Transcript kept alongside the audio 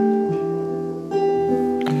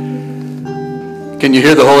Can you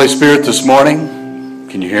hear the Holy Spirit this morning?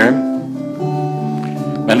 Can you hear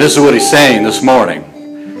him? And this is what he's saying this morning.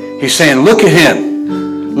 He's saying, look at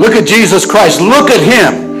him. Look at Jesus Christ. Look at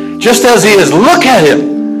him. Just as he is. Look at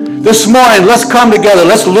him. This morning, let's come together.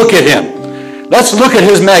 Let's look at him. Let's look at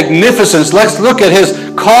his magnificence. Let's look at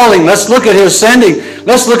his calling. Let's look at his sending.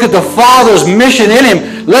 Let's look at the Father's mission in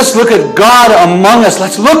him. Let's look at God among us.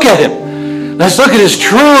 Let's look at him. Let's look at his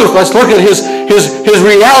truth. Let's look at his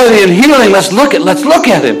reality and healing. Let's look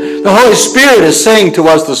at him. The Holy Spirit is saying to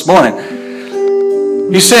us this morning,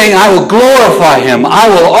 he's saying, I will glorify him. I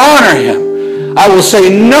will honor him. I will say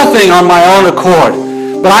nothing on my own accord,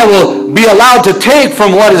 but I will be allowed to take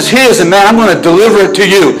from what is his, and man, I'm going to deliver it to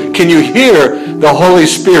you. Can you hear the Holy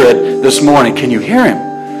Spirit this morning? Can you hear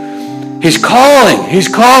him? He's calling. He's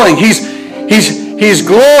calling. He's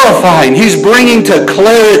glorifying. He's bringing to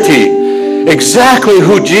clarity exactly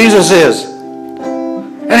who Jesus is.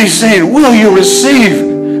 And he's saying, will you receive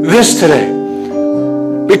this today?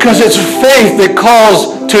 Because it's faith that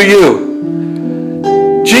calls to you.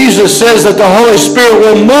 Jesus says that the Holy Spirit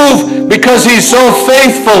will move because he's so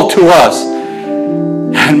faithful to us.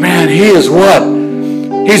 And man, he is what?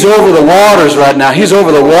 He's over the waters right now. He's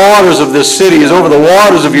over the waters of this city. He's over the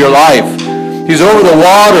waters of your life. He's over the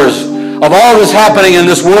waters of all that's happening in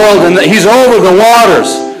this world. And he's over the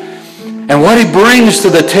waters. And what he brings to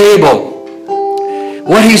the table,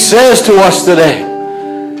 what he says to us today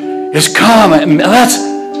is, come and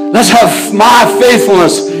let's have my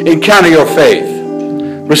faithfulness encounter your faith.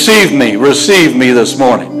 Receive me this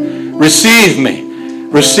morning. Receive me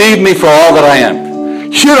for all that I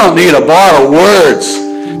am. You don't need a bar of words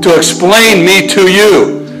to explain me to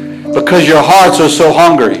you because your hearts are so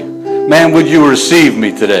hungry. Man, would you receive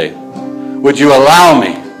me today? Would you allow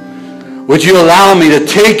me? Would you allow me to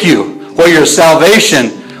take you where your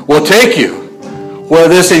salvation will take you? Where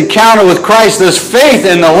this encounter with Christ, this faith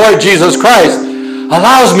in the Lord Jesus Christ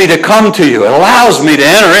allows me to come to you. It allows me to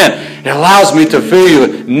enter in. It allows me to fill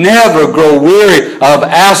you. Never grow weary of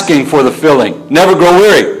asking for the filling. Never grow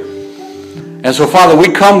weary. And so, Father, we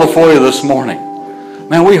come before you this morning.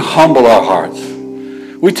 Man, we humble our hearts.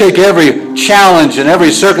 We take every challenge and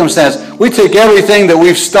every circumstance. We take everything that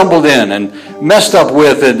we've stumbled in and messed up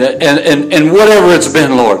with and whatever it's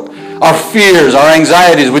been, Lord. Our fears, our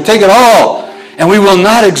anxieties, we take it all. And we will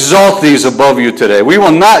not exalt these above you today. We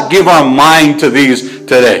will not give our mind to these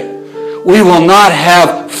today. We will not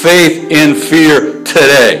have faith in fear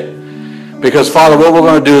today. Because, Father, what we're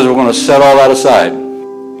going to do is we're going to set all that aside.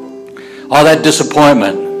 All that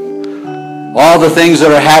disappointment. All the things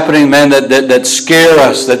that are happening, man, that scare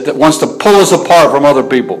us, that wants to pull us apart from other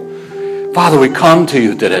people. Father, we come to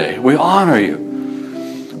you today. We honor you.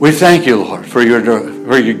 We thank you, Lord, for your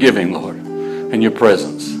giving, Lord, and your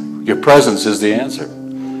presence. Your presence is the answer.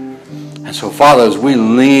 And so, Father, as we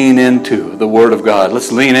lean into the Word of God,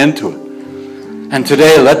 let's lean into it. And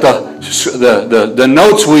today, let the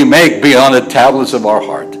notes we make be on the tablets of our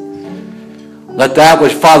heart. Let that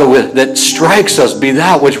which, Father, that strikes us be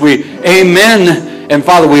that which we amen. And,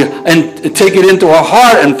 Father, and take it into our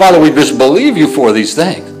heart. And, Father, we just believe you for these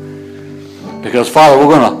things. Because, Father,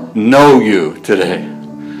 we're going to know you today.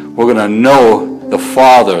 We're going to know the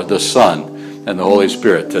Father, the Son, and the Holy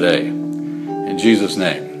Spirit today. In Jesus'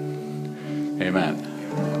 name, amen.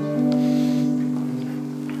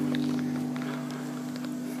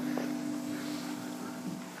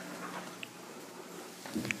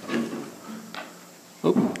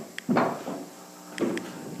 Oh.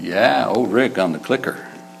 Yeah, old Rick on the clicker.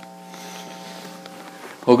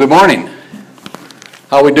 Well, good morning.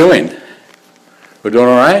 How are we doing? We're doing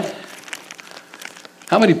all right?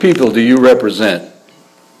 How many people do you represent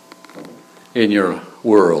in your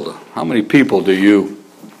world? How many people do you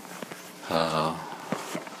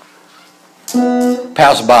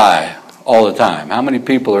pass by all the time? How many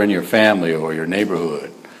people are in your family or your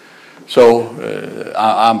neighborhood? So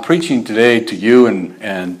I'm preaching today to you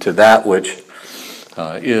and to that which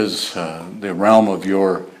is the realm of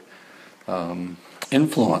your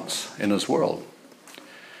influence in this world.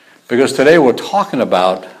 Because today we're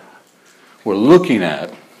looking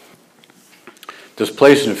at this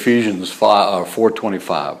place in Ephesians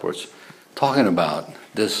 4:25, where it's talking about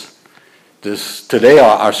this. Today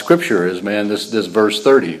our scripture is, man, this verse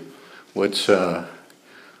 30, which I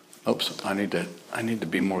need to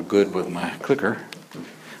be more good with my clicker.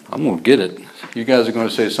 I'm going to get it. You guys are going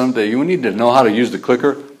to say someday, you need to know how to use the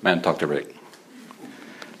clicker. Man, talk to Rick.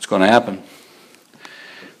 It's going to happen.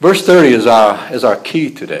 Verse 30 is our key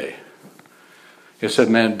today. It said,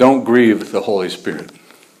 man, don't grieve the Holy Spirit,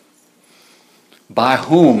 by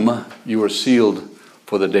whom you are sealed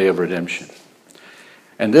for the day of redemption.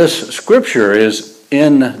 And this scripture is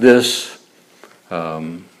in this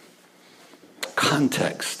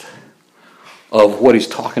context of what he's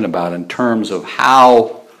talking about in terms of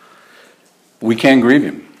how we can grieve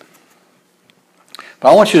him.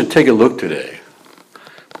 But I want you to take a look today,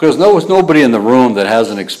 because there's nobody in the room that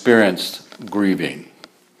hasn't experienced grieving.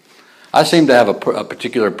 I seem to have a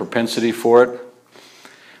particular propensity for it,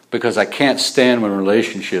 because I can't stand when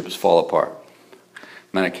relationships fall apart.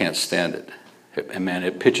 Man, I can't stand it. And man,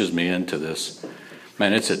 it pitches me into this.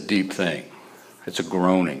 Man, it's a deep thing. It's a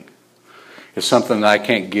groaning. It's something that I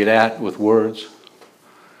can't get at with words.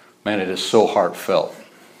 Man, it is so heartfelt.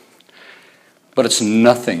 But it's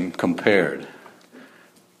nothing compared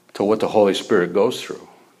to what the Holy Spirit goes through.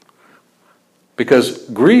 Because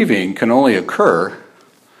grieving can only occur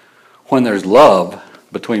when there's love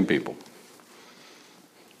between people.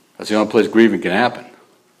 That's the only place grieving can happen.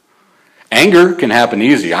 Anger can happen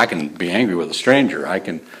easy. I can be angry with a stranger.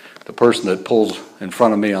 The person that pulls in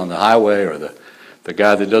front of me on the highway, or the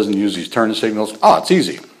guy that doesn't use these turn signals. Oh, it's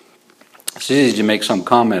easy. It's easy to make some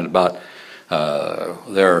comment about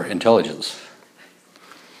their intelligence.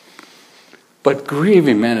 But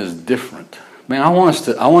grieving, man, is different. Man, I want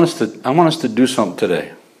us to do something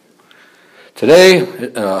today. Today,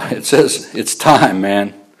 it says it's time,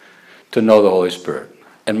 man, to know the Holy Spirit.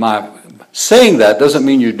 And my saying that doesn't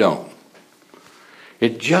mean you don't.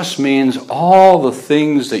 It just means all the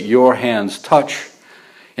things that your hands touch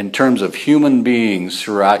in terms of human beings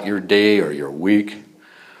throughout your day or your week,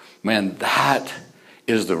 man, that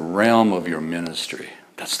is the realm of your ministry.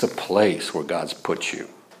 That's the place where God's put you.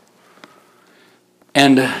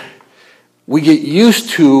 And we get used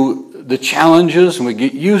to the challenges, and we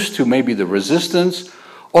get used to maybe the resistance,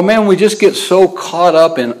 or man, we just get so caught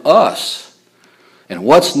up in us and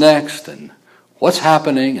what's next and what's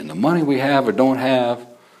happening and the money we have or don't have.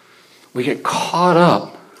 We get caught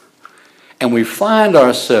up, and we find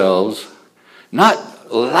ourselves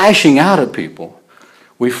not lashing out at people.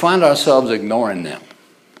 We find ourselves ignoring them.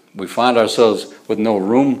 We find ourselves with no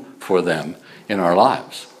room for them in our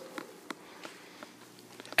lives.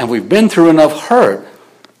 And we've been through enough hurt.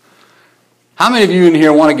 How many of you in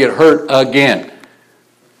here want to get hurt again?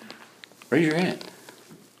 Raise your hand.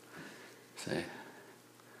 Say,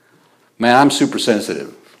 man, I'm super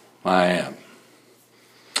sensitive. I am.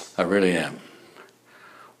 I really am.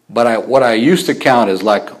 But what I used to count as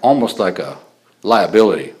almost like a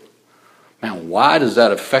liability. Man, why does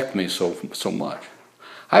that affect me so much?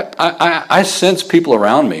 I sense people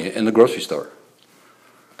around me in the grocery store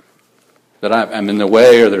that I'm in the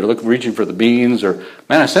way, or they're reaching for the beans, or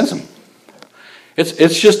man, I sense them.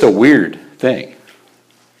 It's just a weird thing.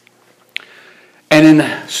 And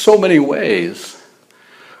in so many ways,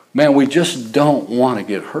 man, we just don't want to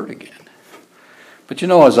get hurt again. But you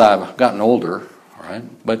know, as I've gotten older, all right,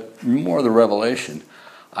 but more the revelation,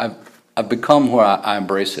 I've become where I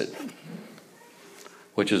embrace it,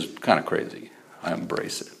 which is kind of crazy. I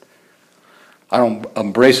embrace it. I don't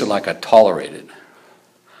embrace it like I tolerate it.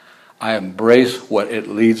 I embrace what it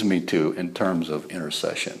leads me to in terms of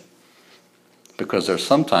intercession. Because there's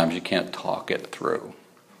sometimes you can't talk it through.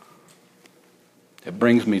 It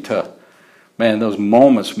brings me to, man, those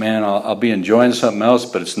moments, man, I'll be enjoying something else,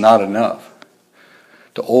 but it's not enough.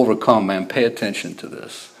 To overcome, man, pay attention to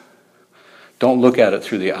this. Don't look at it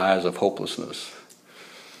through the eyes of hopelessness.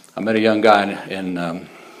 I met a young guy in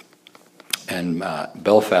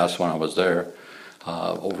Belfast when I was there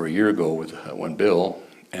over a year ago when Bill,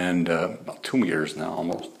 and about 2 years now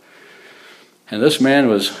almost. And this man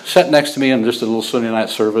was sat next to me in just a little Sunday night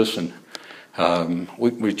service, and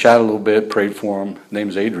we chatted a little bit, prayed for him. His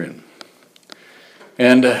name's Adrian.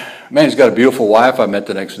 And man, he's got a beautiful wife I met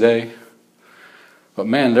the next day. But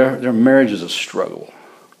man, their marriage is a struggle.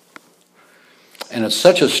 And it's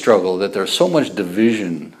such a struggle that there's so much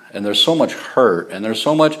division, and there's so much hurt, and there's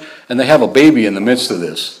so much, and they have a baby in the midst of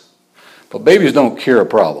this. But babies don't cure a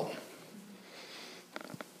problem.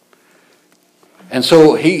 And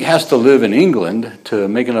so he has to live in England to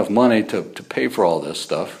make enough money to pay for all this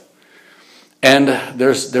stuff. And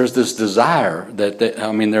there's this desire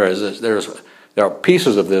there are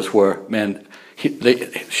pieces of this where, man,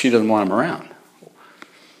 she doesn't want him around.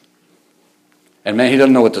 And man, he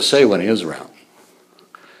doesn't know what to say when he is around.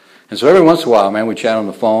 And so every once in a while, man, we chat on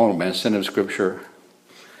the phone, man, send him scripture.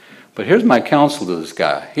 But here's my counsel to this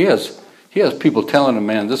guy. He has people telling him,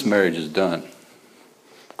 man, this marriage is done.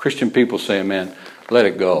 Christian people saying, man, let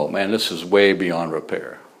it go. Man, this is way beyond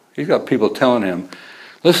repair. He's got people telling him,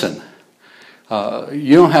 listen,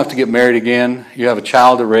 you don't have to get married again. You have a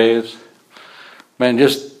child to raise. Man,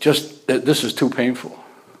 just this is too painful.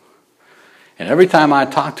 And every time I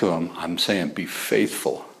talk to him, I'm saying, be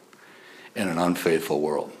faithful in an unfaithful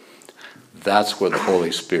world. That's where the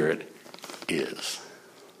Holy Spirit is.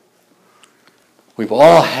 We've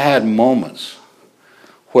all had moments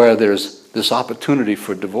where there's this opportunity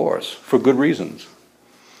for divorce for good reasons.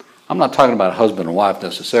 I'm not talking about husband and wife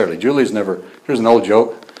necessarily. Here's an old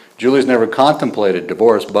joke. Julie's never contemplated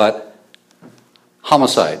divorce, but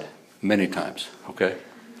homicide many times, okay?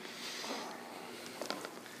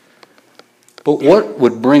 But what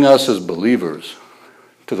would bring us as believers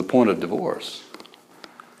to the point of divorce?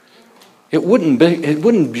 It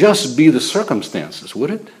wouldn't just be the circumstances,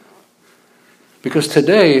 would it? Because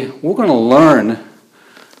today we're going to learn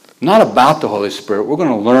not about the Holy Spirit, we're going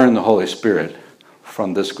to learn the Holy Spirit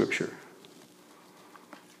from this scripture.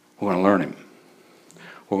 We're going to learn him.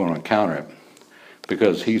 We're going to encounter him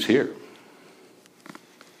because he's here.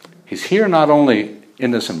 He's here not only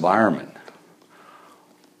in this environment,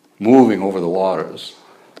 moving over the waters,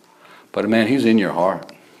 but man, he's in your heart.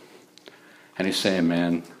 And he's saying,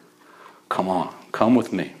 man, come on, come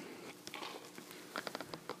with me.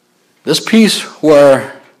 This piece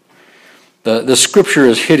where the scripture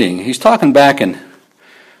is hitting, he's talking back in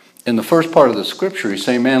the first part of the scripture, he's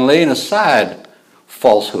saying, man, laying aside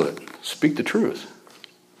falsehood, speak the truth.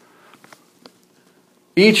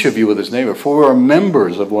 Each of you with his neighbor, for we are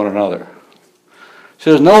members of one another. He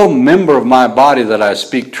says, no member of my body that I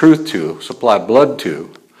speak truth to, supply blood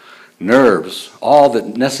to, nerves, all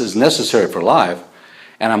that is necessary for life,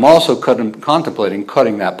 and I'm also contemplating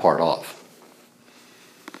cutting that part off.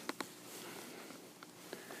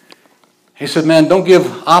 He said, man, don't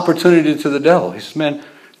give opportunity to the devil. He said, man,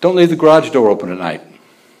 don't leave the garage door open at night.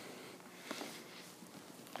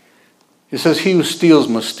 He says, he who steals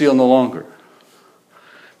must steal no longer.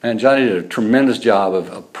 Man, Johnny did a tremendous job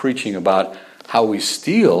of preaching about how we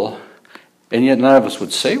steal, and yet none of us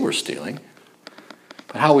would say we're stealing.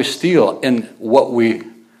 But how we steal in what we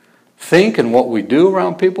think and what we do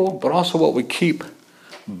around people, but also what we keep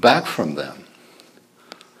back from them.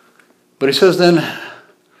 But he says then,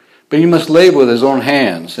 but he must labor with his own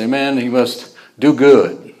hands. Amen. He must do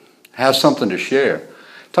good, have something to share.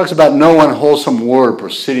 Talks about no unwholesome word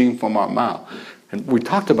proceeding from our mouth. And we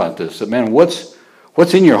talked about this, that man, what's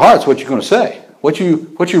in your heart's what you're going to say. What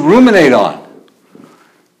you ruminate on.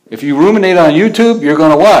 If you ruminate on YouTube, you're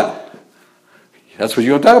going to what? That's what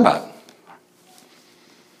you're going to talk about.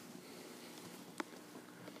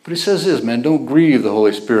 But he says this, man, don't grieve the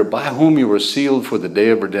Holy Spirit, by whom you were sealed for the day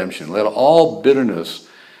of redemption. Let all bitterness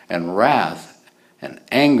and wrath and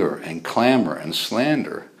anger and clamor and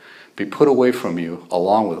slander be put away from you,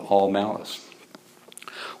 along with all malice.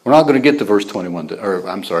 We're not going to get to verse 31,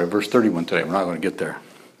 verse 31 today. We're not going to get there.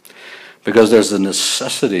 Because there's the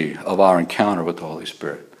necessity of our encounter with the Holy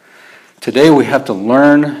Spirit. Today we have to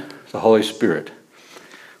learn the Holy Spirit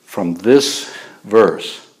from this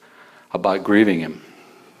verse about grieving him.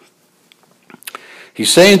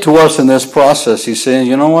 He's saying to us in this process, he's saying,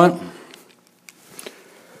 you know what?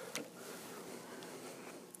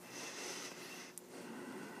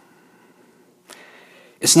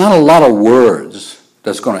 It's not a lot of words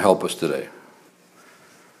that's going to help us today.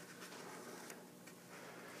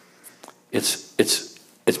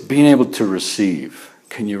 It's being able to receive.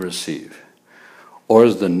 Can you receive? Or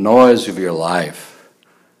is the noise of your life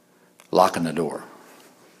locking the door?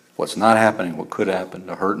 What's not happening, what could happen,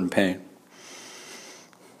 the hurt and pain.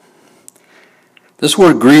 This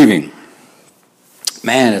word grieving,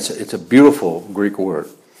 man, it's a beautiful Greek word.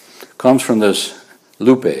 It comes from this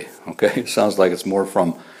lupe, okay? It sounds like it's more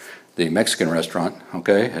from the Mexican restaurant,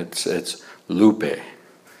 okay? It's lupe.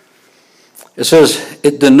 It says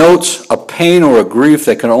it denotes a pain or a grief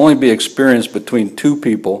that can only be experienced between two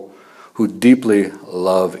people who deeply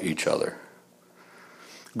love each other.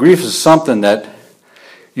 Grief is something that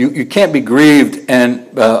you can't be grieved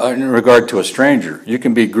in regard to a stranger. You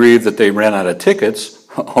can be grieved that they ran out of tickets,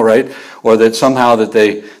 all right, or that somehow that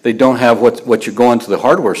they don't have what you're going to the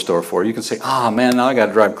hardware store for. You can say, man, now I got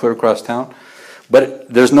to drive clear across town.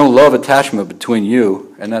 But there's no love attachment between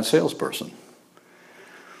you and that salesperson.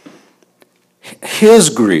 His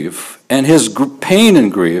grief and his pain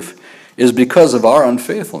and grief is because of our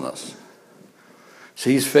unfaithfulness.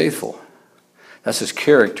 See, he's faithful. That's his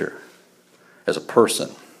character as a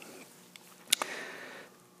person.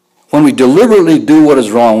 When we deliberately do what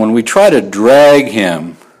is wrong, when we try to drag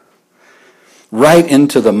him right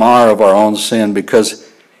into the mire of our own sin, because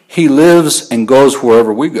he lives and goes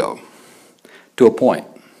wherever we go, to a point.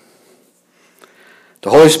 The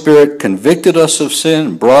Holy Spirit convicted us of sin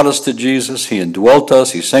and brought us to Jesus. He indwelt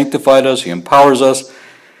us. He sanctified us. He empowers us.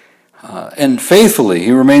 And faithfully,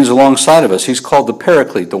 he remains alongside of us. He's called the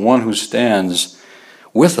Paraclete, the one who stands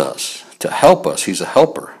with us to help us. He's a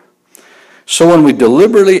helper. So when we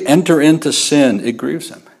deliberately enter into sin, it grieves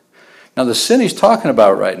him. Now, the sin he's talking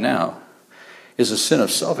about right now is a sin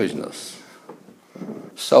of selfishness,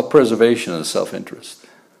 self-preservation, and self-interest.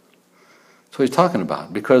 That's what he's talking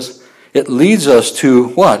about, because it leads us to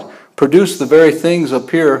what? Produce the very things up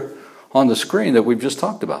here on the screen that we've just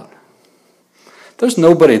talked about. There's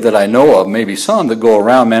nobody that I know of, maybe some, that go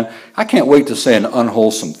around, man, I can't wait to say an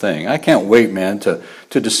unwholesome thing. I can't wait, man, to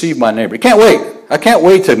deceive my neighbor. Can't wait. I can't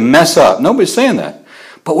wait to mess up. Nobody's saying that.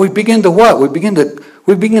 But we begin to what? We begin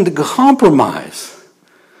to compromise.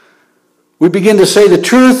 We begin to say the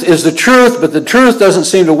truth is the truth, but the truth doesn't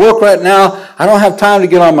seem to work right now. I don't have time to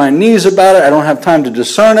get on my knees about it. I don't have time to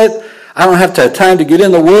discern it. I don't have time to get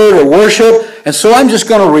in the Word or worship. And so I'm just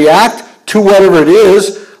going to react to whatever it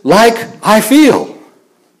is like I feel.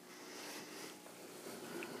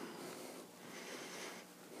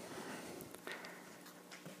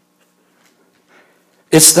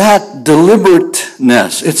 It's that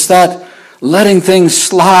deliberateness. It's that letting things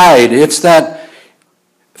slide. It's that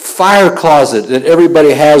fire closet that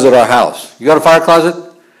everybody has at our house. You got a fire closet?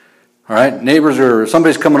 All right, neighbors or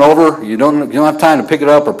somebody's coming over. You don't have time to pick it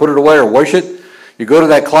up or put it away or wash it. You go to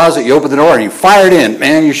that closet, you open the door, and you fire it in.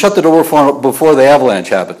 Man, you shut the door before the avalanche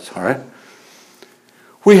happens. All right.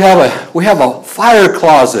 We have a fire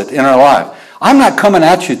closet in our life. I'm not coming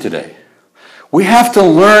at you today. We have to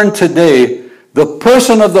learn today the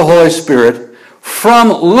person of the Holy Spirit from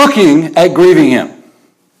looking at grieving him.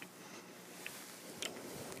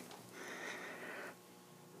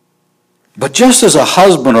 But just as a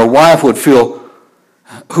husband or wife would feel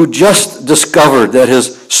who just discovered that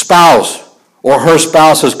his spouse or her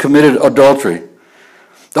spouse has committed adultery,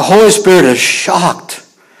 the Holy Spirit is shocked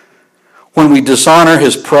when we dishonor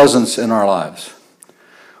his presence in our lives,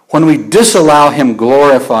 when we disallow him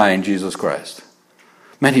glorifying Jesus Christ.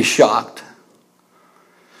 Man, he's shocked.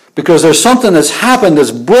 Because there's something that's happened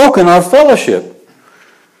that's broken our fellowship.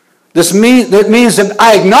 That means that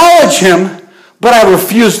I acknowledge him, but I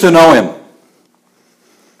refuse to know him.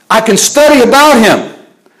 I can study about him,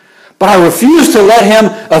 but I refuse to let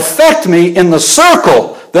him affect me in the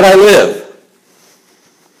circle that I live.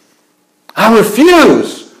 I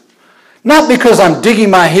refuse. Not because I'm digging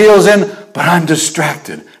my heels in, but I'm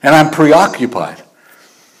distracted and I'm preoccupied.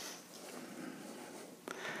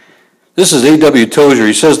 This is A.W. Tozer.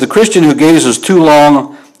 He says, the Christian who gazes too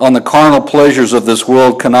long on the carnal pleasures of this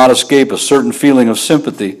world cannot escape a certain feeling of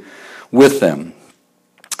sympathy with them.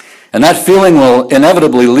 And that feeling will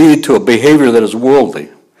inevitably lead to a behavior that is worldly.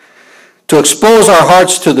 To expose our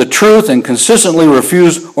hearts to the truth and consistently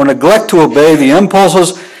refuse or neglect to obey the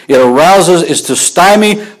impulses it arouses is to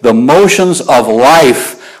stymie the motions of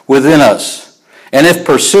life within us, and if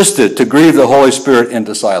persisted, to grieve the Holy Spirit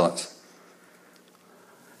into silence.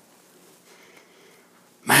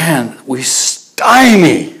 Man, we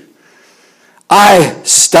stymie. I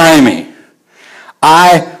stymie.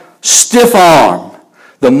 I stiff arm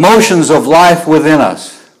the motions of life within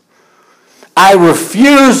us. I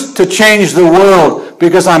refuse to change the world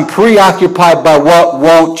because I'm preoccupied by what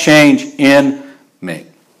won't change in me.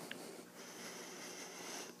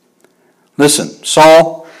 Listen,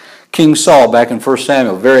 King Saul, back in 1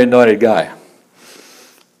 Samuel, very anointed guy.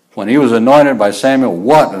 When he was anointed by Samuel,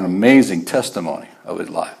 what an amazing testimony of his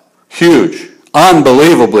life. Huge,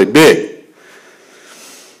 unbelievably big.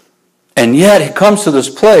 And yet he comes to this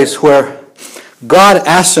place where God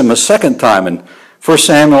asks him a second time in 1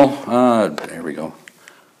 Samuel, there we go.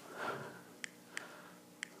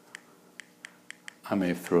 I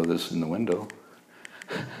may throw this in the window.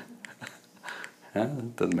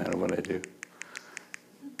 It doesn't matter what I do.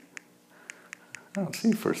 I don't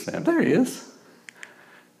see 1 Samuel. There he is.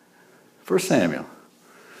 1 Samuel.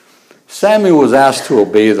 Samuel was asked to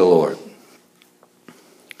obey the Lord.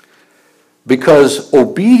 Because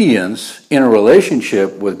obedience in a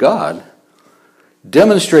relationship with God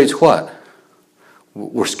demonstrates what?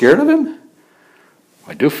 We're scared of him?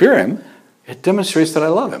 I do fear him. It demonstrates that I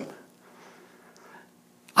love him.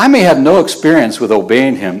 I may have no experience with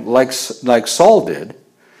obeying him like Saul did.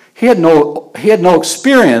 He had no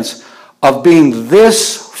experience of being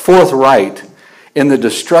this forthright in the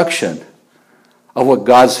destruction of what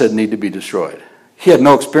God said needed to be destroyed. He had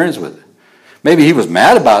no experience with it. Maybe he was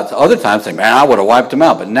mad about it other times, saying, man, I would have wiped him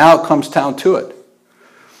out. But now it comes down to it.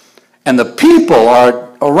 And the people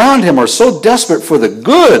around him are so desperate for the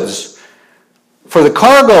goods, for the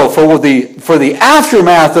cargo, for the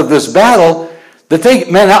aftermath of this battle,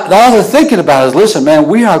 that all they're thinking about is, listen, man,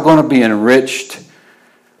 we are going to be enriched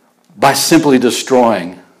by simply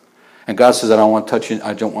destroying And God says, I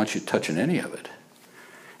don't want you touching any of it.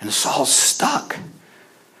 And Saul's stuck.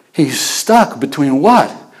 He's stuck between what?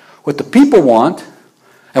 What the people want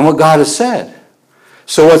and what God has said.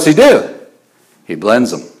 So what's he do? He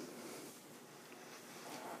blends them.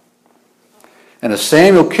 And as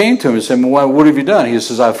Samuel came to him and said, well, what have you done? He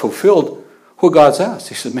says, I've fulfilled what God's asked.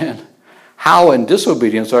 He said, man, how in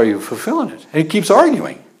disobedience are you fulfilling it? And he keeps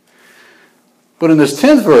arguing. But in this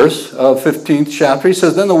 10th verse of 15th chapter, he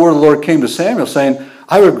says, then the word of the Lord came to Samuel, saying,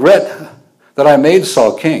 I regret that I made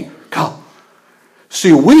Saul king. Go.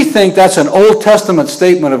 See, we think that's an Old Testament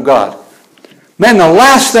statement of God. Man, the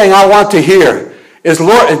last thing I want to hear is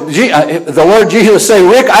the Lord Jesus say,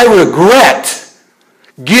 Rick, I regret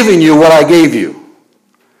giving you what I gave you.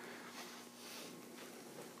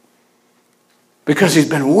 Because he's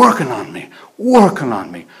been working on me,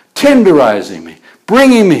 tenderizing me,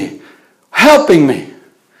 bringing me, helping me.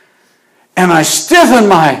 And I stiffen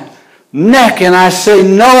my neck and I say,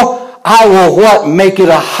 no, I will what? Make it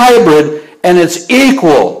a hybrid, and it's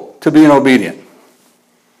equal to being obedient.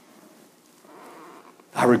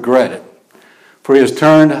 I regret it. For he has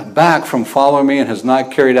turned back from following me and has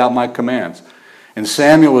not carried out my commands. And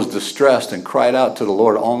Samuel was distressed and cried out to the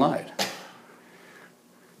Lord all night.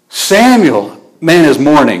 Samuel, man, is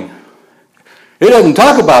mourning. It doesn't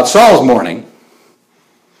talk about Saul's mourning.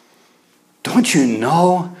 Don't you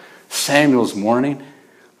know Samuel's mourning?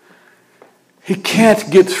 He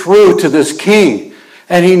can't get through to this king.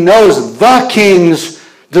 And he knows the king's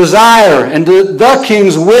desire and the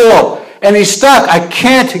king's will. And he's stuck. I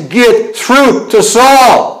can't get through to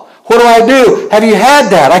Saul. What do I do? Have you had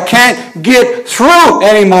that? I can't get through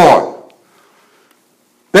anymore.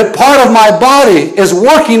 That part of my body is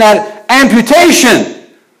working at amputation.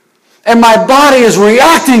 And my body is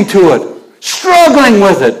reacting to it, struggling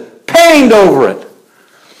with it, pained over it.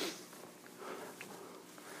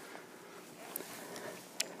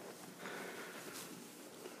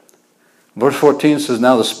 Verse 14 says,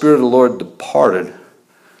 now the Spirit of the Lord departed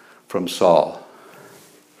from Saul.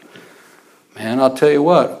 Man, I'll tell you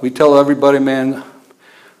what. We tell everybody, man,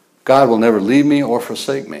 God will never leave me or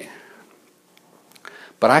forsake me.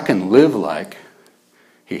 But I can live like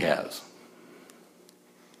he has.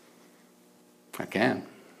 I can.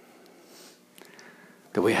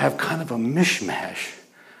 That we have kind of a mishmash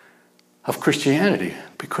of Christianity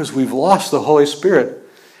because we've lost the Holy Spirit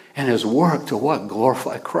and his work to what?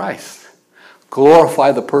 Glorify Christ.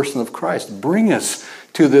 Glorify the person of Christ. Bring us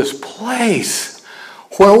to this place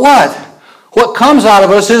where what? What comes out of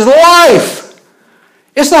us is life.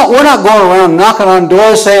 It's not, we're not going around knocking on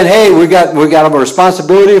doors saying, hey, we got a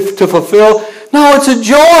responsibility to fulfill. No, it's a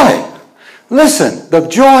joy. Listen, the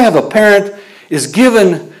joy of a parent is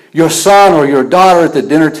giving your son or your daughter at the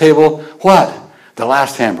dinner table, what? The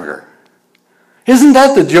last hamburger. Isn't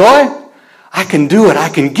that the joy? I can do it. I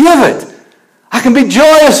can give it. I can be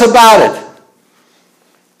joyous about it.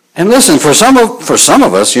 And listen, for some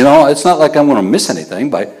of us, you know, it's not like I'm going to miss anything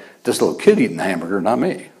by this little kid eating the hamburger, not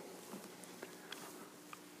me.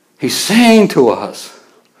 He's saying to us,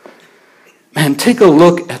 man, take a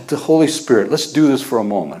look at the Holy Spirit. Let's do this for a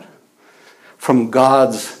moment. From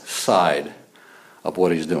God's side of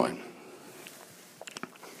what he's doing.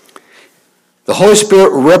 The Holy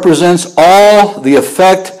Spirit represents all the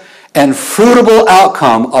effect and fruitable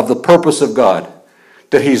outcome of the purpose of God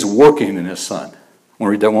that he's working in his Son. I'm going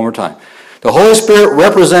to read that one more time. The Holy Spirit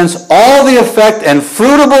represents all the effect and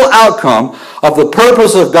fruitable outcome of the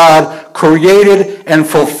purpose of God created and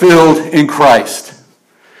fulfilled in Christ.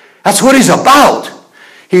 That's what he's about.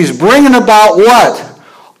 He's bringing about what?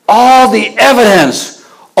 All the evidence,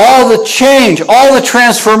 all the change, all the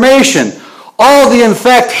transformation, all the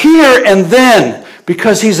effect here and then,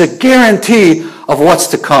 because he's a guarantee of what's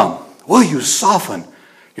to come. Will you soften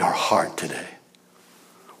your heart today?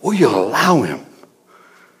 Will you allow him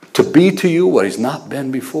to be to you what he's not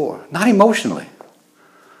been before? Not emotionally.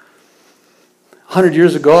 100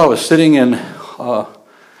 years ago, I was sitting in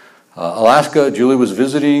Alaska. Julie was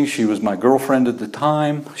visiting. She was my girlfriend at the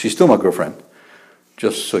time. She's still my girlfriend,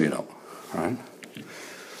 just so you know. All right?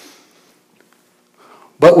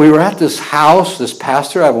 But we were at this house, this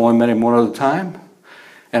pastor, I've only met him one other time,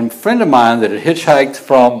 and a friend of mine that had hitchhiked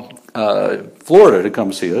from Florida to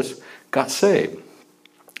come see us got saved.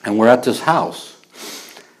 And we're at this house.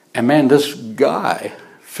 And man, this guy,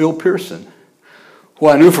 Phil Pearson, who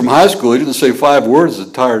I knew from high school, he didn't say 5 words the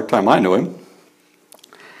entire time I knew him.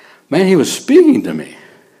 Man, he was speaking to me.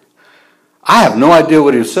 I have no idea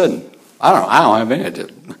what he was saying. I don't have any idea.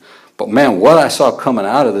 But man, what I saw coming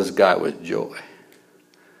out of this guy was joy.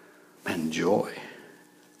 Man, joy.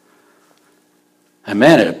 And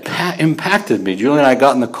man, it impacted me. Julie and I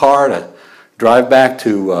got in the car to drive back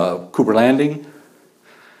to Cooper Landing.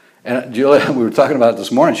 And Julie, we were talking about it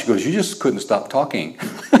this morning. She goes, you just couldn't stop talking.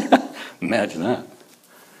 Imagine that.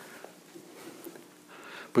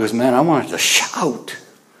 Because, man, I wanted to shout.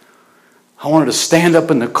 I wanted to stand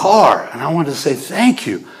up in the car, and I wanted to say, thank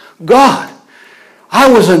you, God.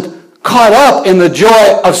 I wasn't caught up in the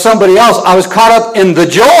joy of somebody else. I was caught up in the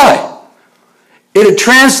joy. It had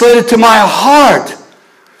translated to my heart.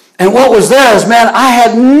 And what was there is, man, I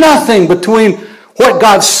had nothing between what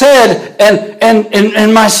God said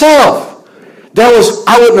and myself. There was,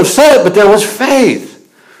 I wouldn't have said it, but there was faith.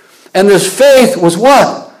 And this faith was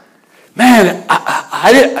what? Man,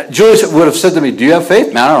 Julie would have said to me, do you have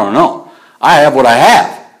faith? Man, I don't know. I have what I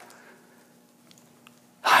have.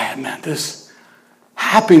 I had, man, this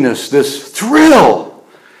happiness, this thrill,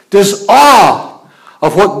 this awe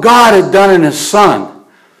of what God had done in His Son.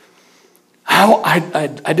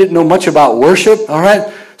 I didn't know much about worship, all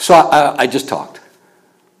right? So I just talked.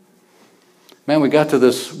 Man, we got to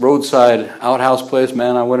this roadside outhouse place.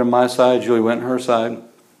 Man, I went on my side. Julie went on her side.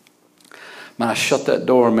 Man, I shut that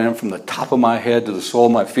door, man, from the top of my head to the sole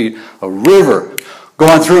of my feet. A river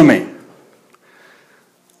going through me.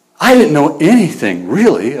 I didn't know anything,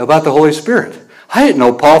 really, about the Holy Spirit. I didn't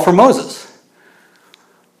know Paul from Moses.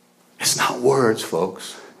 It's not words,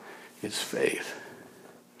 folks. It's faith.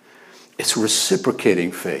 It's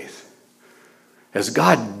reciprocating faith. As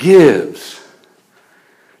God gives,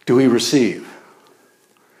 do we receive?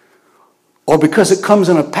 Or because it comes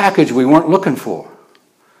in a package we weren't looking for,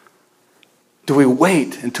 do we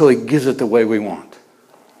wait until He gives it the way we want?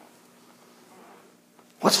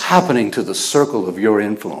 What's happening to the circle of your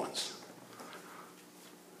influence?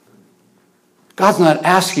 God's not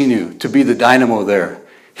asking you to be the dynamo there.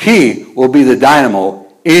 He will be the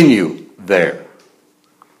dynamo in you there.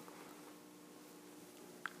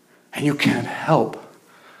 And you can't help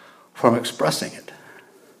from expressing it.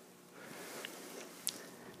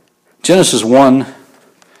 Genesis 1.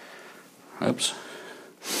 Oops.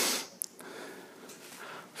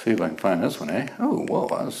 See if I can find this one, eh? Oh, whoa,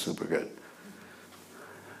 that's super good.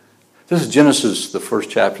 This is Genesis, the first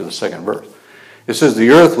chapter, the second verse. It says, the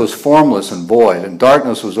earth was formless and void, and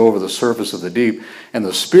darkness was over the surface of the deep, and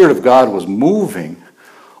the Spirit of God was moving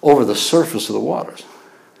over the surface of the waters.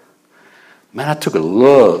 Man, I took a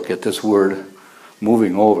look at this word,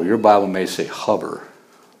 moving over. Your Bible may say hover.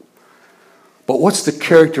 But what's the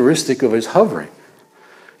characteristic of His hovering?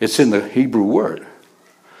 It's in the Hebrew word.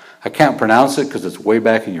 I can't pronounce it because it's way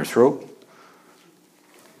back in your throat.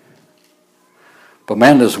 But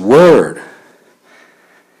man, this word,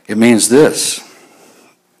 it means this.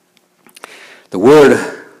 The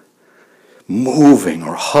word moving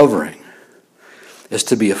or hovering is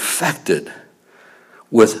to be affected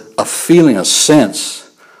with a feeling, a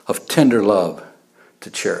sense of tender love to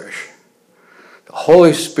cherish. The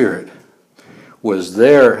Holy Spirit was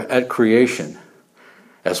there at creation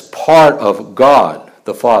as part of God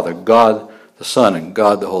the Father, God the Son, and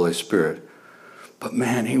God the Holy Spirit. But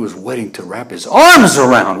man, He was waiting to wrap His arms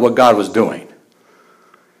around what God was doing.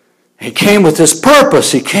 He came with this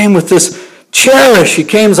purpose. He came with this cherish. He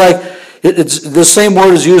came like, it's the same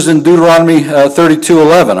word is used in Deuteronomy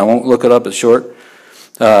 32:11. I won't look it up, it's short.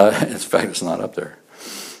 In fact, it's not up there.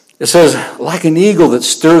 It says, like an eagle that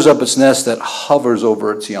stirs up its nest that hovers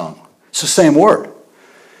over its young. It's the same word.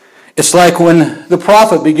 It's like when the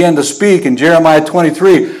prophet began to speak in Jeremiah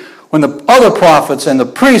 23, when the other prophets and the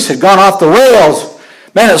priests had gone off the rails,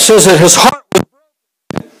 man, it says that his heart was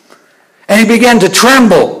broken, and he began to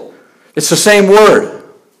tremble. It's the same word.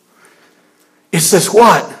 It's this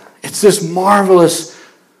what? It's this marvelous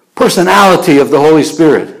personality of the Holy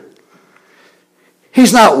Spirit.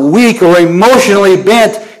 He's not weak or emotionally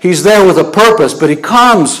bent. He's there with a purpose, but He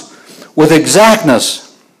comes with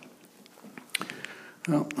exactness.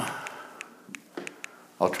 Well,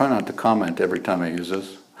 I'll try not to comment every time I use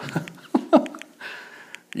this.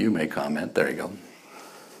 You may comment. There you go.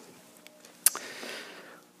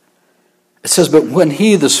 It says, but when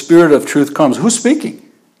He, the Spirit of truth, comes, who's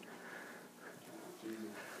speaking?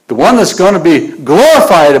 The one that's going to be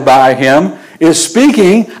glorified by Him is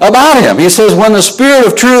speaking about Him. He says, when the Spirit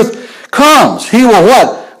of truth comes, He will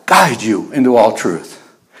what? Guide you into all truth.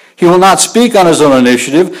 He will not speak on His own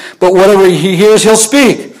initiative, but whatever He hears, He'll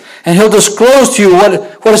speak. And He'll disclose to you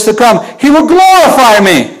what is to come. He will glorify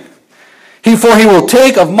me. For He will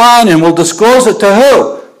take of mine and will disclose it to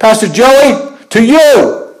who? Pastor Joey? To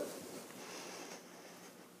you.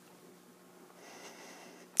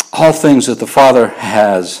 All things that the Father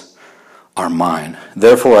has are mine.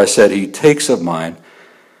 Therefore I said, He takes of mine,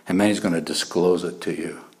 and man, He's going to disclose it to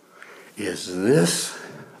you. is this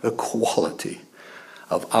the quality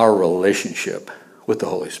of our relationship with the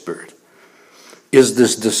Holy Spirit? Is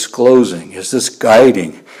this disclosing? Is this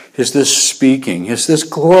guiding? Is this speaking? Is this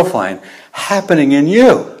glorifying happening in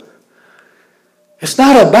you? It's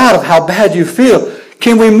not about how bad you feel.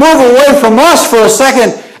 Can we move away from us for a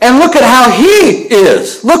second and look at how He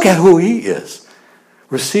is? Look at who He is.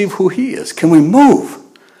 Receive who He is. Can we move?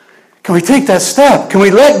 Can we take that step? Can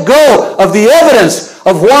we let go of the evidence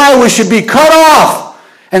of why we should be cut off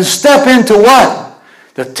and step into what?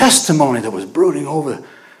 The testimony that was brooding over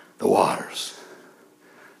the waters.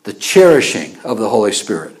 The cherishing of the Holy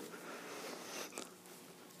Spirit.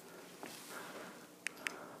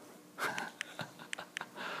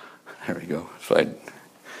 There we go.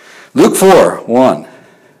 Luke 4:1.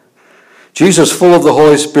 Jesus, full of the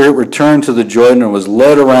Holy Spirit, returned to the Jordan and was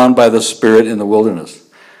led around by the Spirit in the wilderness.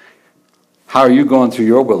 How are you going through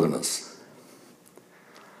your wilderness?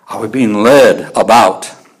 Are we being led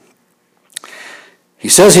about? He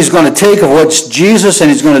says he's going to take of what's Jesus and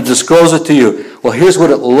he's going to disclose it to you. Well, here's what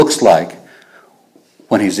it looks like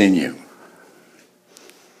when he's in you.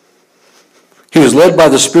 He was led by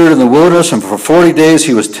the Spirit in the wilderness, and for 40 days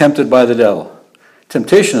he was tempted by the devil.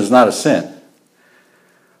 Temptation is not a sin.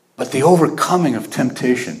 But the overcoming of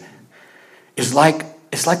temptation is like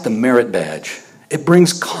the merit badge. It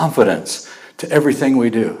brings confidence to everything we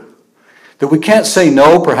do. That we can't say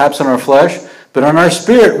no, perhaps in our flesh, but in our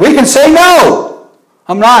spirit, we can say no.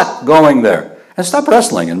 I'm not going there. And stop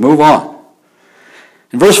wrestling and move on.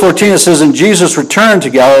 In verse 14 it says, and Jesus returned to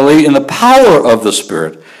Galilee in the power of the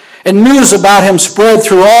Spirit. And news about him spread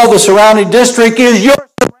through all the surrounding district. Is your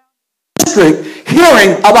surrounding district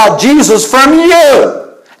hearing about Jesus from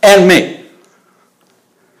you and me?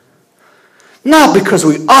 Not because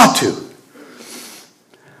we ought to.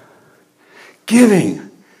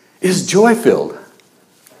 Giving is joy-filled.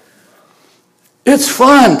 It's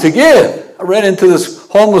fun to give. I ran into this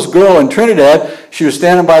homeless girl in Trinidad. She was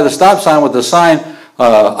standing by the stop sign with the sign,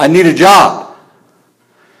 I need a job.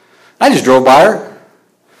 I just drove by her.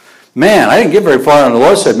 Man, I didn't get very far, and the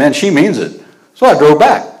Lord said, man, she means it. So I drove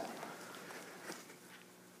back.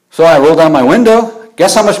 So I rolled down my window.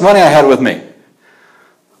 Guess how much money I had with me?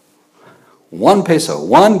 1 peso,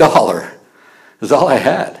 $1 is all I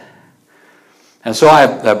had. And so I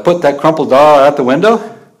put that crumpled dollar out the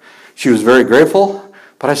window. She was very grateful.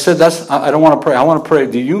 But I said, I don't want to pray. I want to pray.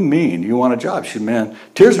 Do you mean you want a job? She said, man,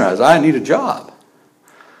 tears in her eyes. I need a job.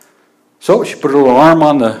 So she put a little arm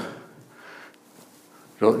on the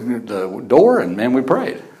door, and man, we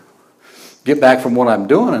prayed. Get back from what I'm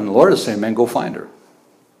doing, and the Lord is saying, man, go find her.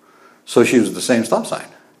 So she was at the same stop sign.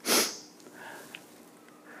 I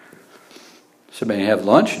said, man, you have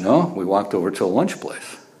lunch? No, we walked over to a lunch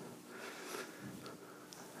place.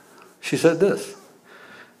 She said this.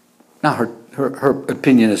 Now, her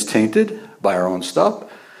opinion is tainted by her own stuff,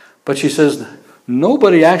 but she says,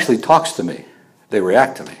 nobody actually talks to me. They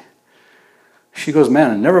react to me. She goes,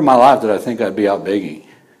 man, never in my life did I think I'd be out begging.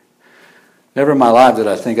 Never in my life did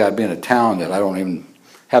I think I'd be in a town that I don't even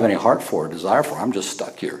have any heart for or desire for. I'm just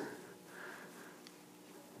stuck here.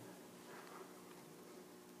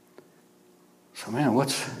 So, man,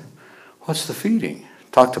 what's the feeding?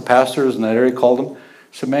 Talked to pastors in that area, called them.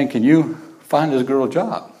 Said, man, can you find this girl a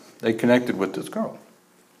job? They connected with this girl.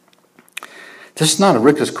 This is not a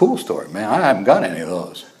Rick is cool story, man. I haven't got any of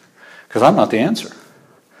those because I'm not the answer.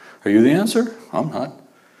 Are you the answer? I'm not.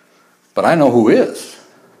 But I know who is.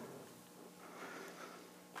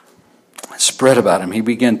 It spread about him. He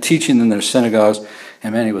began teaching in their synagogues,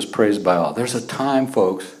 and man, he was praised by all. There's a time,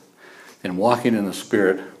 folks, in walking in the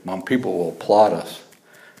Spirit when people will applaud us.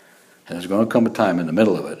 And there's going to come a time in the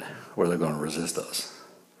middle of it where they're going to resist us.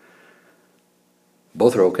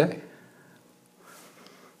 Both are okay.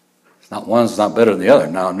 One's not better than the other.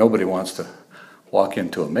 Now, nobody wants to walk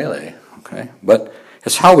into a melee, okay? But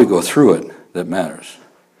it's how we go through it that matters.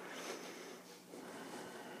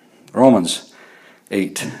 Romans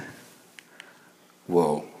 8.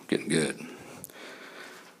 Whoa, getting good.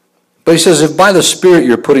 But he says, if by the Spirit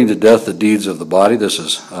you're putting to death the deeds of the body, this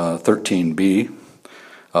is 13b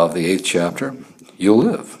of the 8th chapter, you'll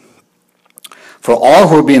live. For all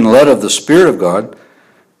who are being led of the Spirit of God,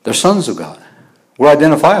 they're sons of God. We're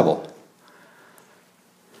identifiable.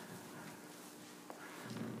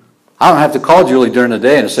 I don't have to call Julie during the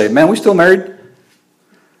day and say, man, we still married?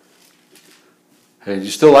 Hey, do you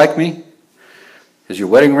still like me? Is your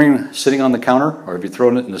wedding ring sitting on the counter, or have you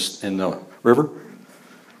thrown it in the river? You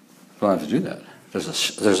don't have to do that.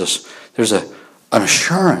 There's an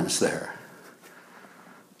assurance there.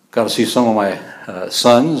 Got to see some of my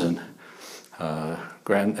sons and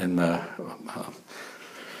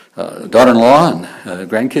daughter-in-law and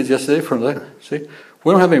grandkids yesterday. See,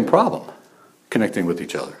 we don't have any problem connecting with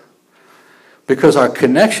each other. Because our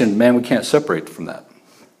connection, man, we can't separate from that.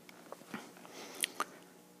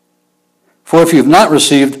 For you have not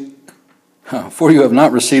received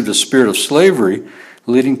a spirit of slavery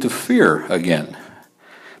leading to fear again,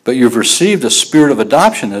 but you've received a spirit of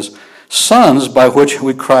adoption as sons by which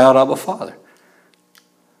we cry out, Abba, Father.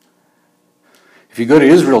 If you go to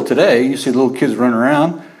Israel today, you see little kids running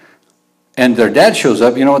around, and their dad shows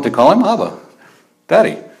up. You know what they call him? Abba,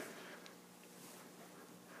 Daddy.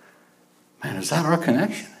 Man, is that our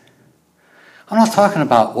connection? I'm not talking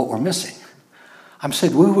about what we're missing. I'm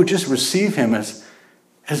saying we would just receive him as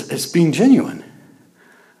being genuine,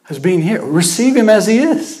 as being here. Receive him as he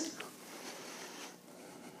is.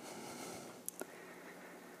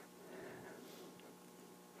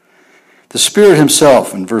 The Spirit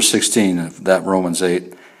himself, in verse 16 of that Romans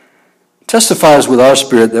 8, testifies with our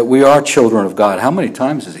spirit that we are children of God. How many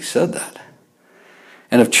times has he said that?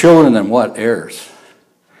 And if children, then what? Heirs.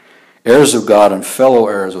 Heirs of God and fellow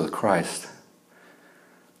heirs with Christ.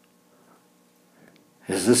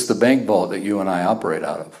 Is this the bank vault that you and I operate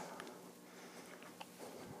out of?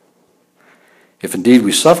 If indeed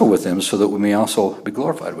we suffer with him, so that we may also be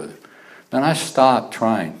glorified with him. Then I stopped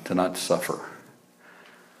trying to not suffer.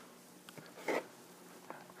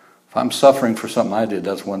 If I'm suffering for something I did,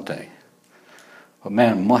 that's one thing. But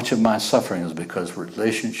man, much of my suffering is because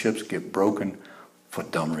relationships get broken for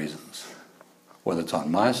dumb reasons. Whether it's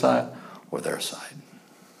on my side or their side.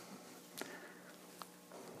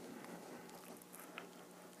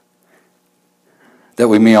 That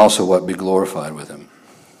we may also what? Be glorified with him.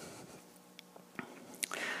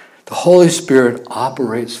 The Holy Spirit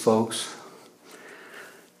operates, folks.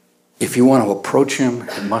 If you want to approach him,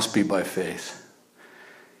 it must be by faith.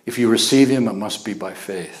 If you receive him, it must be by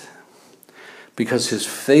faith. Because his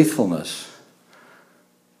faithfulness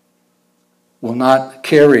will not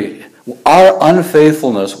carry, our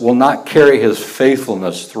unfaithfulness will not carry his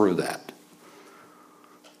faithfulness through that.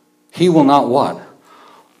 He will not what?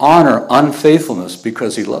 Honor unfaithfulness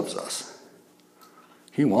because he loves us.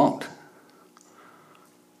 He won't.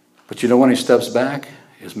 But you know when he steps back?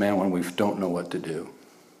 Is, man, when we don't know what to do.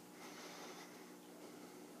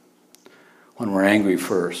 When we're angry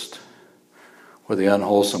first, where the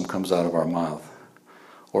unwholesome comes out of our mouth,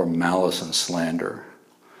 or malice and slander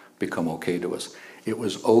become okay to us. It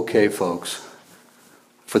was okay, folks,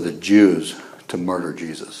 for the Jews to murder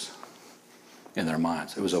Jesus in their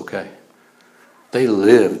minds. It was okay. They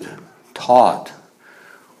lived, taught,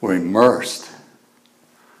 were immersed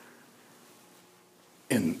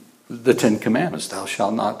in the Ten Commandments. Thou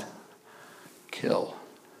shalt not kill.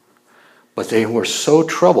 But they were so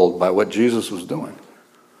troubled by what Jesus was doing.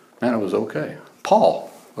 Man, it was okay.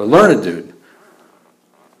 Paul, a learned dude,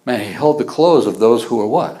 man, he held the clothes of those who were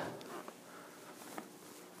what?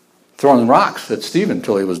 Throwing rocks at Stephen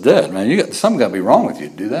until he was dead. Man, something got to be wrong with you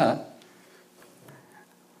to do that.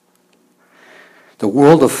 The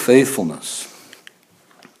world of faithfulness.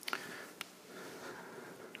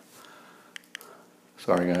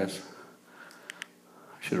 Sorry, guys.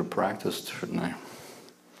 I should have practiced, shouldn't I?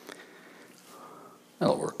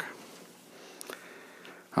 That'll work.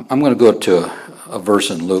 I'm going to go to a verse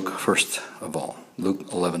in Luke, first of all. Luke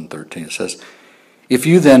 11:13. It says, if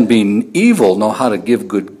you then, being evil, know how to give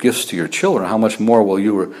good gifts to your children, how much more will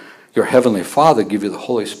your heavenly Father give you the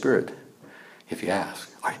Holy Spirit if you ask?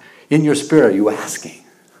 In your spirit, are you asking?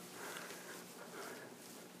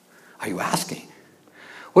 Are you asking?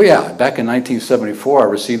 Well, yeah, back in 1974, I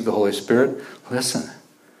received the Holy Spirit. Listen,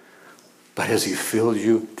 but has he filled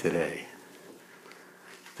you today?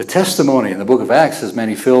 The testimony in the book of Acts says, man,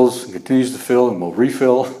 he fills and continues to fill and will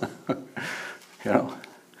refill. You know.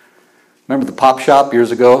 Remember the pop shop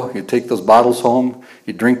years ago? You'd take those bottles home,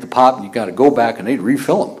 you'd drink the pop, and you got to go back and they'd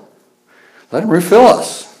refill them. Let him refill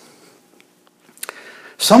us.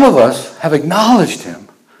 Some of us have acknowledged him,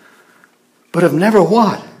 but have never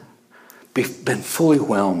what? Been fully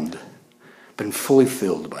whelmed, been fully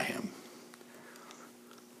filled by him.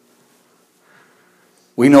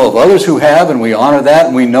 We know of others who have, and we honor that,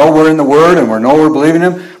 and we know we're in the Word, and we know we're believing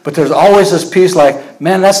him, but there's always this piece like,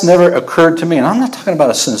 man, that's never occurred to me. And I'm not talking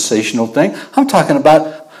about a sensational thing. I'm talking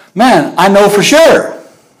about, man, I know for sure.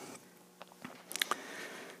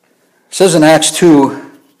 It says in Acts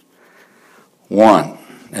 2:1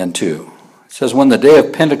 and 2, it says, when the day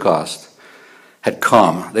of Pentecost had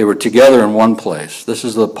come, they were together in one place. This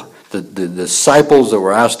is the disciples that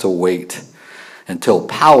were asked to wait until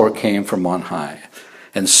power came from on high.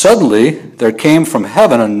 And suddenly there came from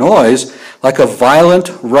heaven a noise like a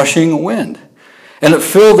violent rushing wind. And it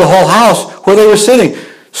filled the whole house where they were sitting.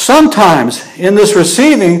 Sometimes in this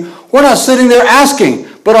receiving, we're not sitting there asking,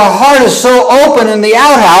 but our heart is so open in the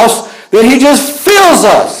outhouse that he just fills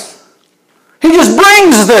us. He just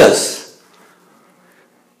brings this.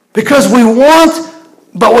 Because we want,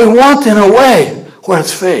 but we want in a way where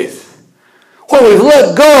it's faith. Where we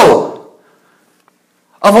let go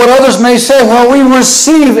of what others may say, where we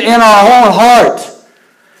receive in our own heart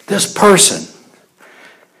this person.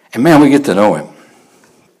 And man, we get to know him.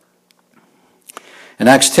 In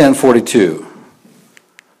Acts 10:42,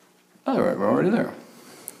 we're already there.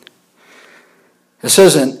 It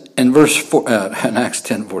says in verse 4, in Acts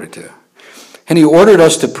 10:42, and he ordered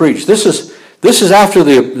us to preach. This is after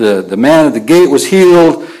the man at the gate was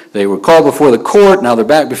healed. They were called before the court. Now they're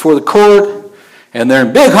back before the court, and they're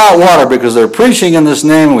in big hot water because they're preaching in this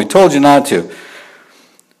name, and we told you not to.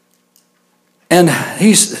 And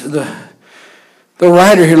he's the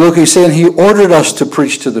writer here, look, he's saying he ordered us to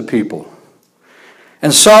preach to the people,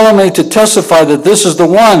 and solemnly to testify that this is the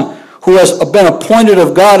one who has been appointed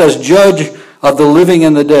of God as judge of the living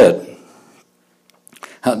and the dead.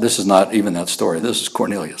 This is not even that story. This is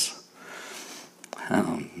Cornelius.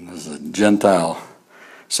 This is a Gentile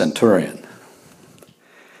centurion.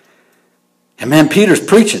 And man, Peter's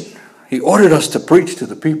preaching. He ordered us to preach to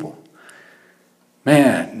the people.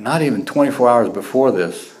 Man, not even 24 hours before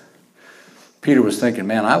this, Peter was thinking,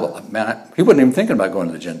 he wasn't even thinking about going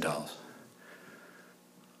to the Gentiles.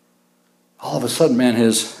 All of a sudden, man,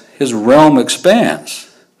 his realm expands.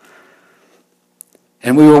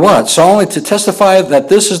 And we were what? Solemnly to testify that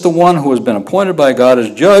this is the one who has been appointed by God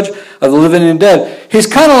as judge of the living and dead. He's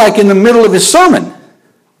kind of like in the middle of his sermon.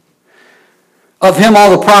 Of him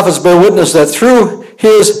all the prophets bear witness that through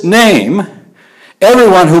his name,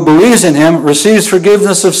 everyone who believes in him receives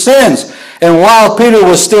forgiveness of sins. And while Peter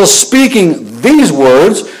was still speaking these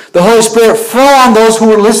words, the Holy Spirit fell on those who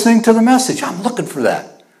were listening to the message. I'm looking for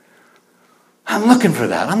that. I'm looking for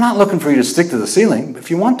that. I'm not looking for you to stick to the ceiling. If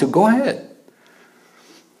you want to, go ahead.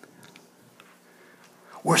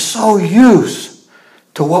 We're so used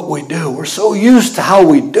to what we do. We're so used to how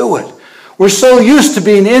we do it. We're so used to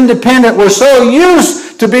being independent. We're so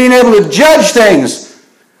used to being able to judge things.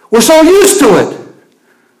 We're so used to it.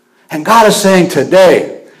 And God is saying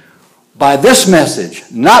today, by this message,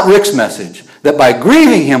 not Rick's message, that by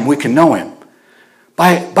grieving him, we can know him.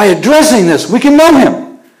 By addressing this, we can know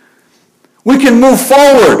him. We can move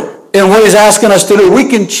forward in what he's asking us to do. We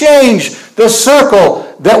can change the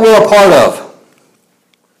circle that we're a part of.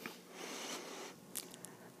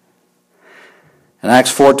 In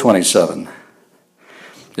Acts 4:27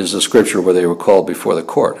 is the scripture where they were called before the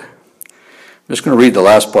court. I'm just going to read the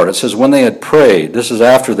last part. It says, when they had prayed, this is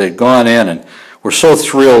after they'd gone in and were so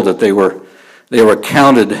thrilled that they were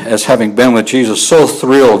counted as having been with Jesus, so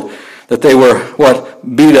thrilled that they were,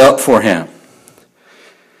 beat up for him.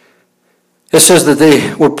 It says that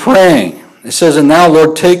they were praying. It says, and now,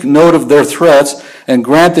 Lord, take note of their threats and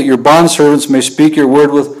grant that your bondservants may speak your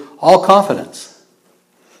word with all confidence.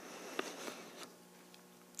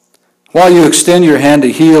 While you extend your hand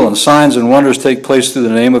to heal and signs and wonders take place through the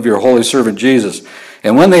name of your holy servant Jesus.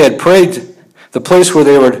 And when they had prayed, the place where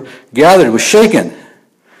they were gathered was shaken.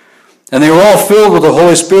 And they were all filled with the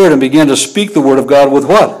Holy Spirit and began to speak the word of God with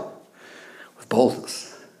what? With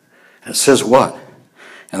boldness. And it says what?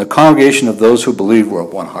 And the congregation of those who believed were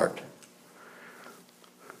of one heart.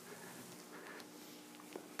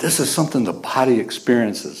 This is something the body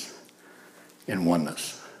experiences in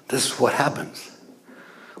oneness. This is what happens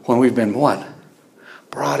when we've been what?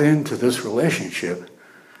 Brought into this relationship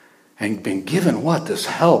and been given what? This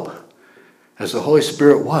help. As the Holy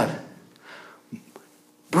Spirit what?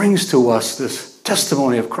 Brings to us this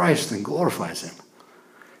testimony of Christ and glorifies him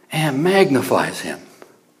and magnifies him.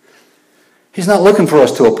 He's not looking for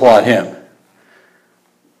us to applaud him.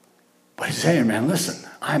 But he's saying, man, listen,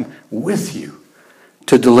 I'm with you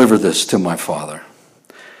to deliver this to my Father.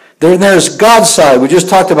 Then there's God's side. We just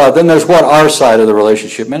talked about. Then there's what? Our side of the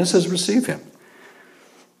relationship. Man, it says receive him.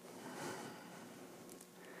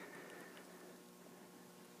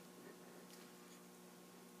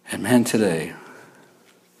 And man, today,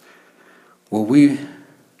 will we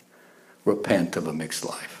repent of a mixed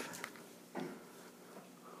life?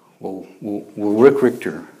 Will Rick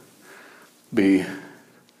Richter be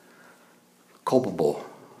culpable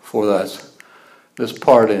for this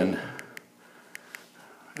part in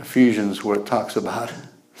Ephesians where it talks about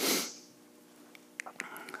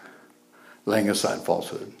laying aside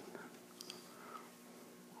falsehood?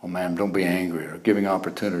 Oh man, don't be angry, or giving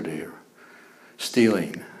opportunity, or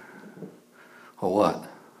stealing, or what?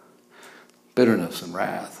 Bitterness and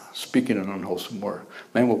wrath, speaking an unwholesome word.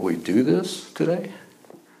 Man, will we do this today?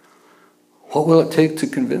 What will it take to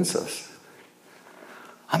convince us?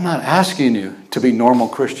 I'm not asking you to be normal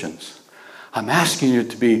Christians. I'm asking you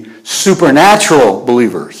to be supernatural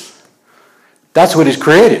believers. That's what he's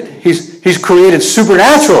created. He's created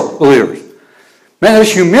supernatural believers. Man,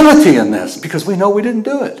 there's humility in this because we know we didn't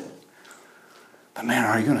do it. But man,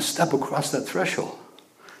 are you going to step across that threshold?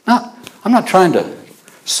 I'm not trying to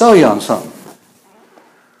sell you on something.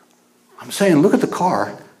 I'm saying look at the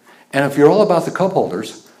car, and if you're all about the cup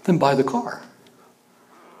holders, then buy the car.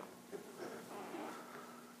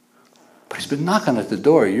 But he's been knocking at the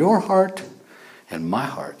door of your heart and my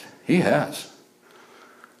heart. He has.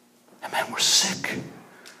 And man, we're sick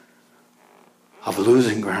of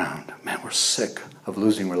losing ground. Man, we're sick of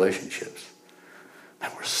losing relationships.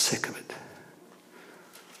 Man, we're sick of it.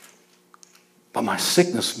 But my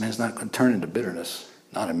sickness, man, is not going to turn into bitterness.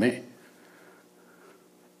 Not in me.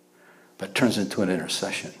 But it turns into an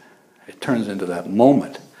intercession. It turns into that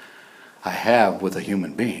moment I have with a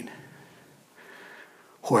human being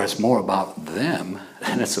where it's more about them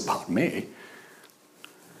than it's about me.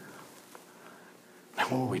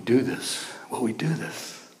 And will we do this? Will we do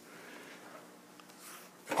this?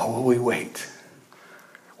 Or will we wait?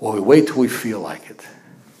 Will we wait till we feel like it?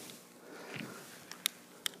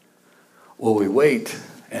 Will we wait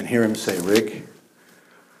and hear him say, Rick,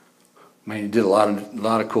 man, you did a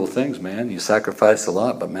lot of cool things, man. You sacrificed a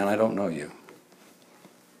lot, but man, I don't know you.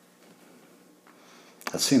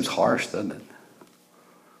 That seems harsh, doesn't it?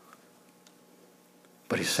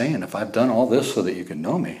 But he's saying, if I've done all this so that you can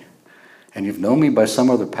know me, and you've known me by some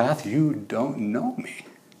other path, you don't know me.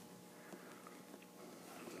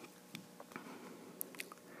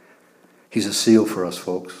 He's a seal for us,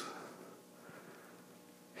 folks.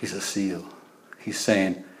 He's a seal. He's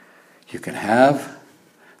saying, you can have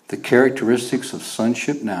the characteristics of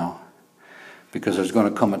sonship now, because there's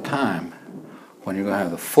going to come a time when you're going to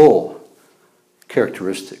have the full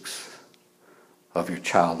characteristics of your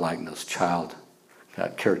childlikeness,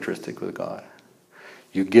 that characteristic with God.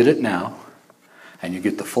 You get it now, and you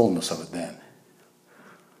get the fullness of it then.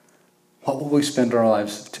 What will we spend our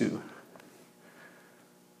lives to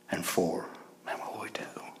and for? Man, what will we do?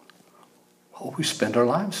 What will we spend our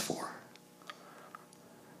lives for?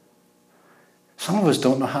 Some of us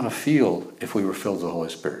don't know how to feel if we were filled with the Holy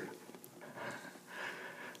Spirit.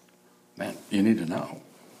 Man, you need to know.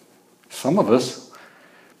 Some of us,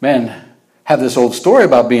 man, have this old story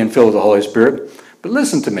about being filled with the Holy Spirit. But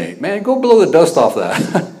listen to me, man, go blow the dust off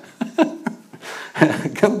that.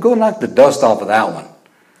 go knock the dust off of that one.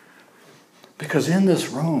 Because in this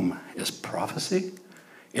room is prophecy.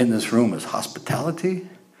 In this room is hospitality.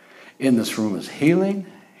 In this room is healing.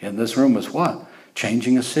 In this room is what?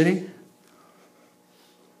 Changing a city.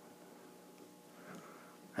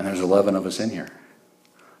 And there's 11 of us in here.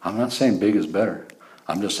 I'm not saying big is better.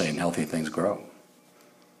 I'm just saying healthy things grow.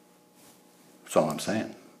 That's all I'm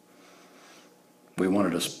saying. We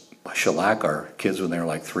wanted to shellac our kids when they were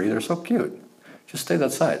like 3. They're so cute. Just stay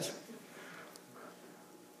that size.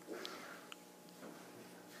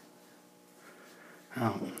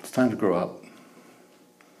 Oh, it's time to grow up.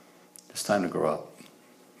 It's time to grow up.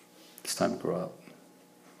 It's time to grow up.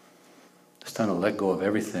 It's time to let go of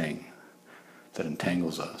everything that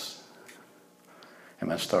entangles us. And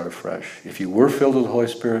let's start afresh. If you were filled with the Holy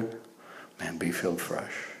Spirit, man, be filled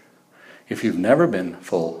fresh. If you've never been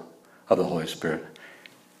full of the Holy Spirit,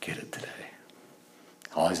 get it today.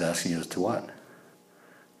 All he's asking you is to what?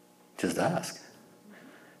 Just ask.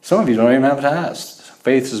 Some of you don't even have to ask.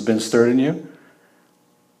 Faith has been stirred in you.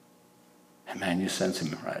 And man, you sense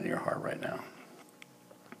him right in your heart right now.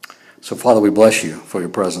 So Father, we bless you for your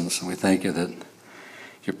presence, and we thank you that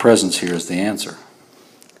your presence here is the answer.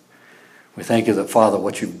 We thank you that, Father,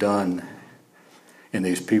 what you've done in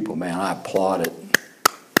these people, man, I applaud it.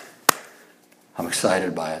 I'm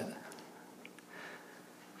excited by it.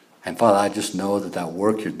 And Father, I just know that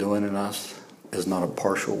work you're doing in us is not a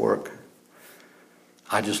partial work.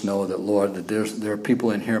 I just know that, Lord, that there are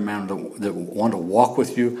people in here, man, that want to walk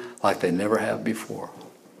with you like they never have before.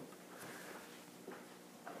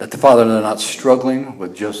 That, Father, they're not struggling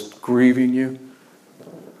with just grieving you.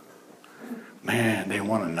 Man, they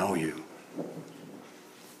want to know you.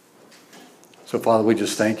 So, Father, we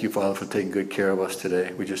just thank you, Father, for taking good care of us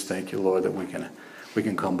today. We just thank you, Lord, that we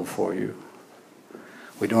can come before you.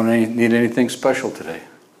 We don't need anything special today.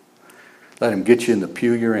 Let him get you in the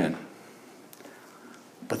pew you're in.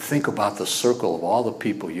 But think about the circle of all the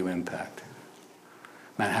people you impact.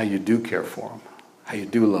 Man, how you do care for them. How you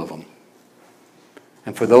do love them.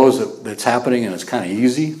 And for those that's happening and it's kind of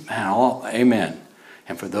easy, man, amen.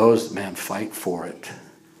 And for those, man, fight for it.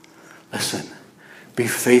 Listen, be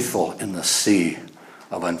faithful in the sea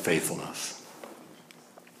of unfaithfulness.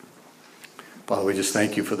 Father, we just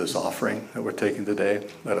thank you for this offering that we're taking today.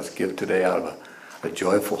 Let us give today out of a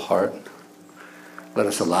joyful heart. Let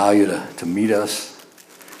us allow you to meet us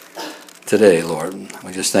today, Lord.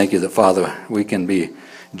 We just thank you that, Father, we can be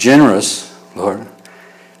generous, Lord.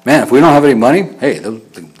 Man, if we don't have any money, hey,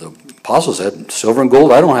 the apostle said, silver and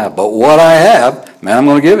gold I don't have, but what I have, man, I'm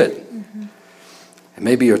going to give it. Mm-hmm. It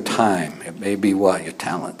may be your time. It may be what? Your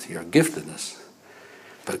talent, your giftedness.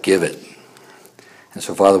 But give it. And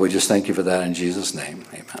so, Father, we just thank you for that in Jesus' name.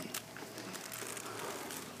 Amen.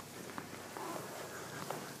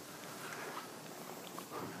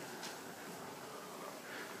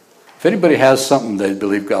 If anybody has something they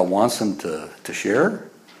believe God wants them to share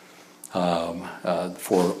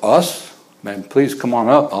for us, man, please come on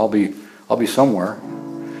up. I'll be somewhere,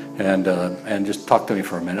 and just talk to me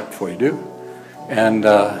for a minute before you do. And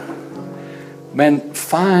man,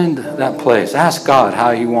 find that place. Ask God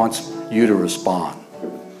how He wants you to respond.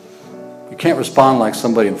 You can't respond like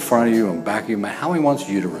somebody in front of you and back of you, man. How He wants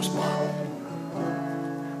you to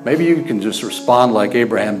respond. Maybe you can just respond like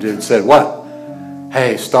Abraham did and said, what?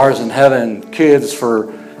 Hey, stars in heaven, kids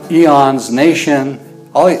for eons, nation.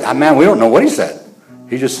 Man, we don't know what he said.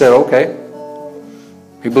 He just said, okay.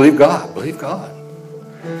 He believed God. Believe God.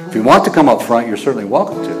 If you want to come up front, you're certainly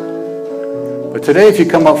welcome to. But today, if you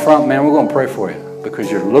come up front, man, we're going to pray for you because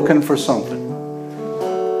you're looking for something.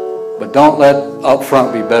 But don't let up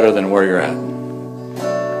front be better than where you're at.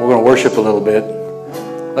 We're going to worship a little bit.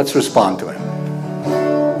 Let's respond to Him.